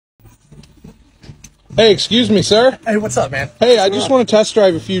Hey, excuse me, sir. Hey, what's up, man? Hey, I just want to test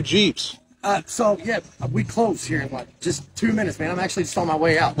drive a few Jeeps. So yeah, we close here in like just 2 minutes, man. I'm actually just on my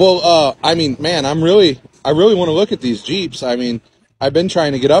way out. Well, I mean, man, I really want to look at these Jeeps. I mean, I've been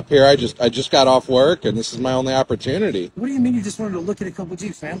trying to get up here. I just got off work, and this is my only opportunity. What do you mean you just wanted to look at a couple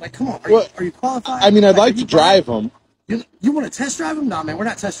Jeeps, man? Like, come on, are you qualified? I mean, I'd like to drive them. You want to test drive them? No, man, we're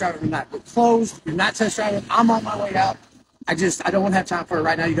not test driving tonight. We're closed. You're not test driving. I'm on my way out. I don't want to have time for it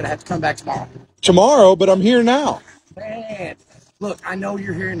right now. You're gonna have to come back tomorrow. Tomorrow, but I'm here now. Man, look, I know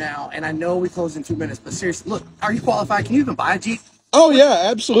you're here now, and I know we close in 2 minutes. But seriously, look, are you qualified? Can you even buy a Jeep? Oh yeah,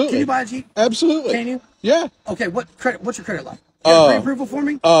 absolutely. Can you buy a Jeep? Absolutely. Can you? Yeah. Okay, what's your credit like? You got pre-approval for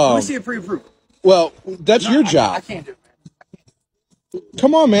me? Let me see a pre-approval. Well, that's your job. I can't do it.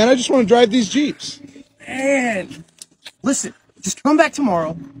 Come on, man. I just want to drive these Jeeps. Man, listen, just come back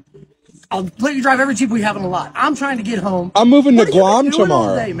tomorrow. I'll let you drive every Jeep we have on the lot. I'm trying to get home. I'm moving to Guam tomorrow.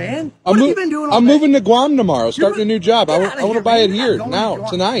 All day, man? What have you been doing all day? I'm moving to Guam tomorrow, starting a new job. I want to buy it here, now,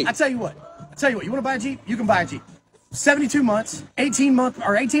 tonight. I tell you what. You want to buy a Jeep? You can buy a Jeep. 72 months,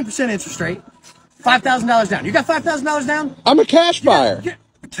 18% interest rate, $5,000 down. You got $5,000 down? I'm a cash buyer.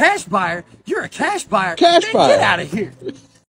 Cash buyer? You're a cash buyer? Cash buyer. Get out of here.